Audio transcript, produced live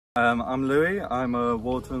I'm Louis, I'm a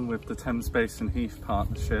warden with the Thames Basin Heath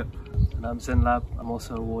Partnership. And I'm Zhinlap, I'm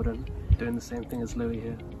also a warden, doing the same thing as Louis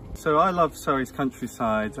here. So I love Surrey's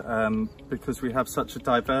countryside because we have such a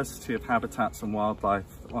diversity of habitats and wildlife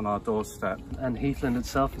on our doorstep. And heathland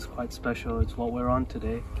itself is quite special, it's what we're on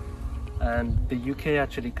today. And the UK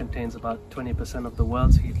actually contains about 20% of the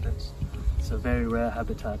world's heathlands. It's a very rare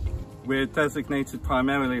habitat. We're designated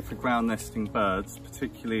primarily for ground nesting birds,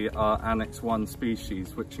 particularly our Annex 1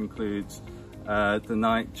 species, which includes the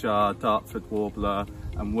nightjar, Dartford warbler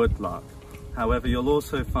and woodlark. However, you'll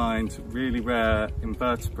also find really rare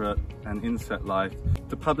invertebrate and insect life.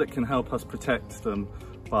 The public can help us protect them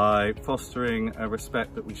by fostering a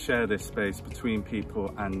respect that we share this space between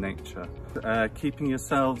people and nature. Keeping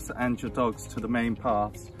yourselves and your dogs to the main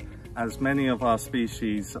paths, as many of our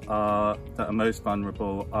species that are most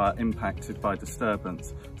vulnerable are impacted by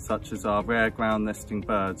disturbance, such as our rare ground nesting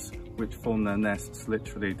birds, which form their nests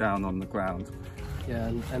literally down on the ground. Yeah,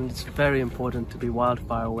 and it's very important to be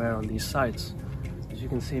wildfire aware on these sites. As you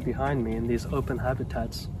can see behind me, in these open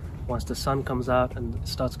habitats, once the sun comes out and it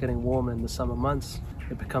starts getting warmer in the summer months,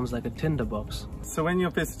 it becomes like a tinderbox. So when you're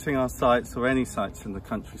visiting our sites or any sites in the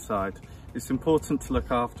countryside, it's important to look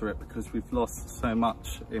after it because we've lost so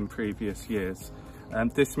much in previous years.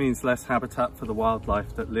 This means less habitat for the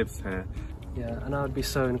wildlife that lives here. Yeah, and I would be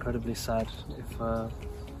so incredibly sad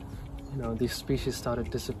if these species started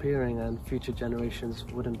disappearing and future generations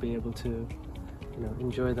wouldn't be able to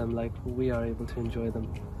enjoy them like we are able to enjoy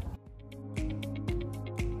them.